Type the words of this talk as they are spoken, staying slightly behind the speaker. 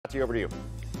Patty, over to you.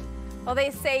 Well,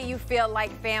 they say you feel like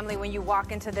family when you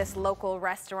walk into this local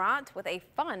restaurant with a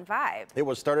fun vibe. It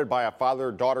was started by a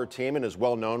father-daughter team and is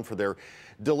well known for their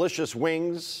delicious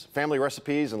wings, family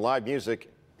recipes, and live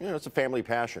music. You know, it's a family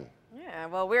passion. Yeah,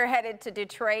 well, we're headed to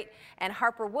Detroit and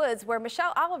Harper Woods, where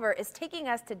Michelle Oliver is taking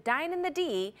us to dine in the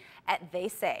D at They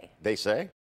Say. They Say?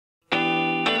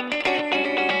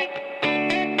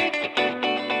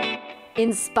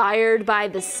 Inspired by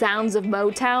the sounds of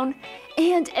Motown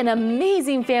and an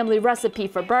amazing family recipe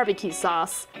for barbecue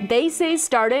sauce, They Say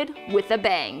started with a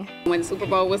bang. When the Super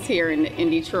Bowl was here in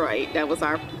Detroit, that was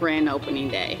our grand opening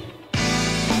day.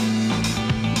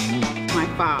 My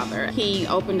father, he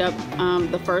opened up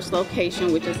the first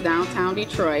location, which is downtown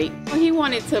Detroit. He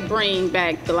wanted to bring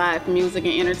back the live music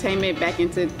and entertainment back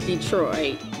into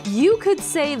Detroit. You could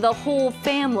say the whole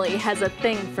family has a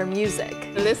thing for music.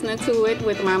 Listening to it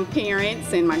with my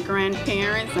parents and my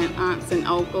grandparents and aunts and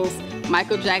uncles.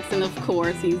 Michael Jackson, of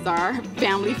course, he's our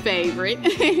family favorite.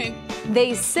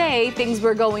 They say things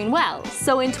were going well,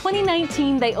 so in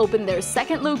 2019 they opened their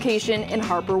second location in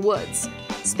Harper Woods.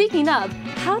 Speaking of,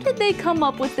 how did they come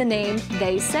up with the name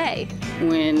They Say?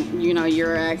 When, you know,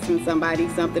 you're asking somebody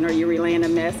something or you're relaying a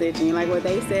message and you're like, well,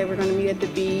 they said we're going to meet at the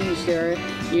beach, or,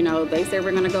 you know, they said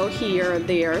we're going to go here or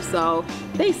there, so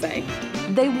They Say.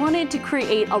 They wanted to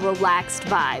create a relaxed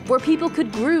vibe where people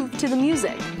could groove to the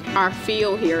music. Our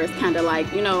feel here is kind of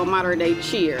like, you know, modern day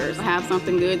Cheers. Have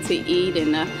something good to eat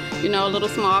and, you know, a little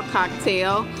small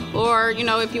cocktail. Or, you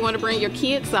know, if you want to bring your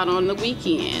kids out on the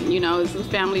weekend, you know, it's a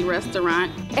family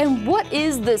restaurant. And what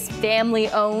is this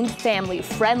family-owned,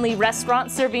 family-friendly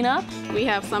restaurant serving up? We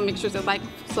have some mixtures of like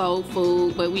soul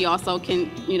food, but we also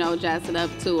can, you know, jazz it up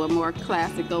to a more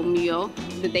classical meal.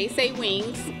 The They Say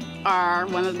wings are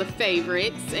one of the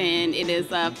favorites, and it is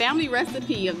a family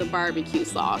recipe of the barbecue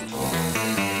sauce.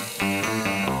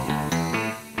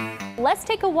 Let's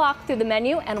take a walk through the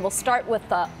menu, and we'll start with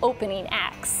the opening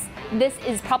acts. This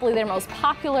is probably their most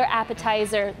popular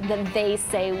appetizer, the They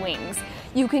Say wings.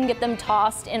 You can get them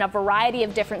tossed in a variety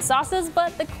of different sauces,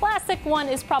 but the classic one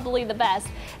is probably the best.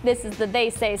 This is the They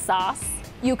Say sauce.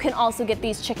 You can also get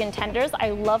these chicken tenders.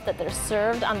 I love that they're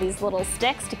served on these little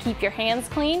sticks to keep your hands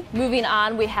clean. Moving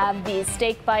on, we have these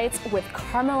steak bites with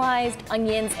caramelized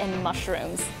onions and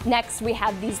mushrooms. Next, we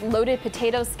have these loaded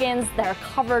potato skins that are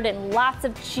covered in lots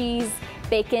of cheese,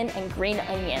 bacon, and green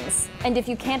onions. And if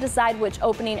you can't decide which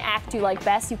opening act you like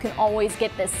best, you can always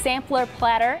get this sampler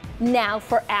platter. Now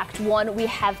for Act 1, we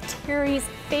have Terry's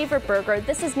favorite burger.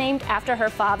 This is named after her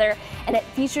father, and it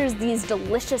features these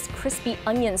delicious crispy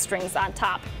onion strings on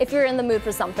top. If you're in the mood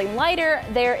for something lighter,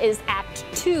 there is Act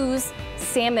 2's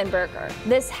salmon burger.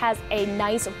 This has a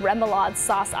nice remoulade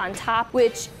sauce on top,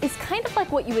 which is kind of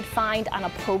like what you would find on a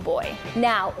po' boy.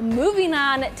 Now, moving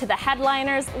on to the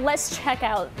headliners, let's check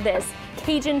out this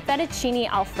Cajun fettuccine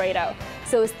alfredo.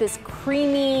 So it's this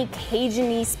creamy,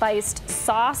 Cajun-y spiced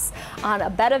sauce on a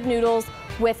bed of noodles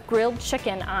with grilled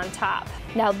chicken on top.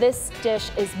 Now this dish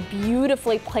is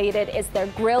beautifully plated. It's their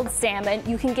grilled salmon.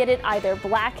 You can get it either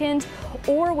blackened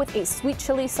or with a sweet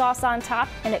chili sauce on top,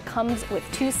 and it comes with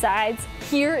two sides.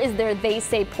 Here is their They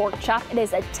Say pork chop. It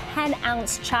is a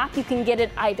 10-ounce chop. You can get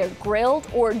it either grilled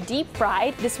or deep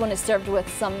fried. This one is served with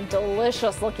some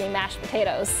delicious looking mashed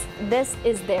potatoes. This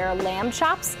is their lamb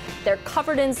chops. They're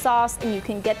covered in sauce, and you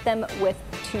can get them with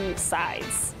two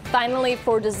sides. Finally,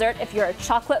 for dessert, if you're a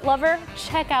chocolate lover,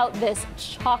 check out this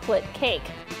chocolate cake.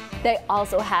 They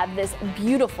also have this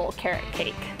beautiful carrot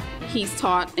cake. He's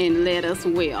taught and led us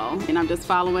well, and I'm just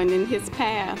following in his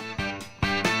path.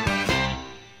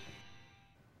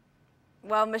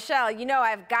 Well, Michelle, you know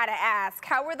I've got to ask,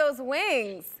 how were those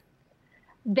wings?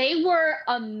 They were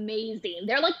amazing.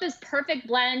 They're like this perfect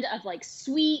blend of like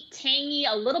sweet, tangy,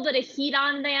 a little bit of heat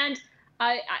on the end.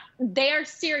 They are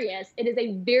serious. It is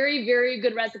a very, very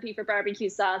good recipe for barbecue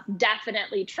sauce.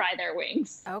 Definitely try their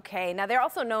wings. Okay, now they're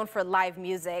also known for live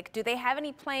music. Do they have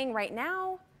any playing right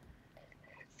now?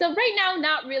 So right now,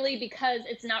 not really, because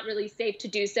it's not really safe to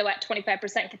do so at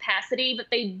 25% capacity, but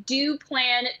they do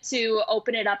plan to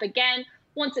open it up again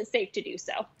once it's safe to do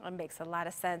so. That makes a lot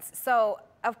of sense. So,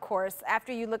 of course,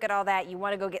 after you look at all that, you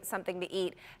want to go get something to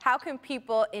eat. How can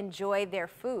people enjoy their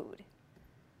food?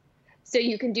 So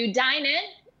you can do dine-in.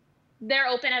 They're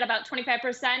open at about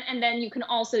 25%, and then you can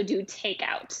also do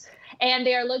takeout. And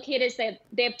they are located,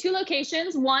 they have two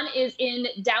locations. One is in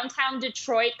downtown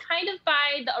Detroit, kind of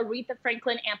by the Aretha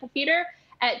Franklin Amphitheater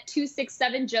at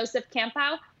 267 Joseph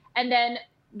Campow. And then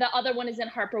the other one is in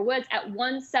Harper Woods at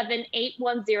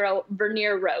 17810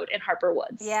 Vernier Road in Harper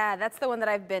Woods. Yeah, that's the one that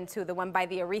I've been to, the one by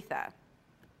the Aretha.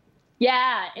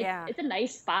 Yeah, Yeah. it's a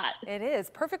nice spot. It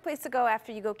is. Perfect place to go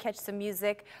after you go catch some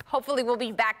music. Hopefully we'll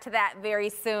be back to that very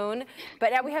soon.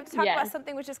 But now we have to talk about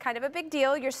something which is kind of a big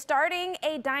deal. You're starting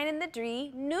a Dine in the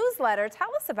Drie newsletter.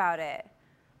 Tell us about it.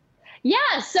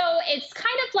 Yeah, so it's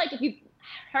kind of like if you've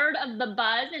heard of the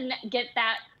buzz and get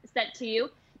that sent to you.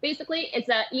 Basically, it's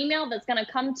an email that's going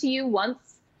to come to you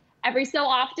once every so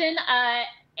often,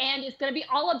 and it's going to be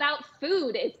all about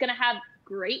food. It's going to have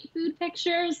great food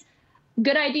pictures,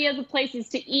 good ideas of places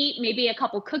to eat, maybe a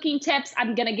couple cooking tips.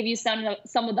 I'm going to give you some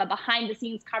of the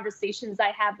behind-the-scenes conversations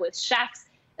I have with chefs.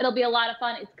 It'll be a lot of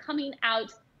fun. It's coming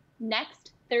out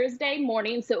next Thursday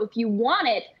morning, so if you want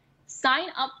it, sign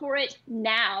up for it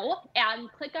now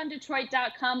and click on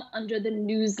Detroit.com under the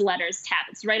newsletters tab.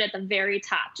 It's right at the very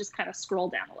top. Just kind of scroll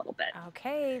down a little bit.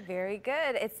 Okay, very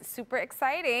good. It's super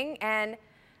exciting and,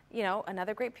 you know,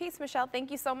 another great piece, Michelle.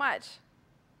 Thank you so much.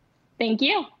 Thank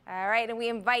you. All right, and we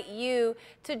invite you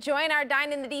to join our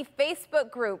Dine in the Drie Facebook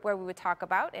group where we would talk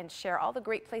about and share all the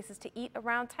great places to eat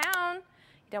around town.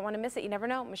 You don't want to miss it. You never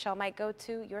know. Michelle might go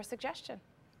to your suggestion.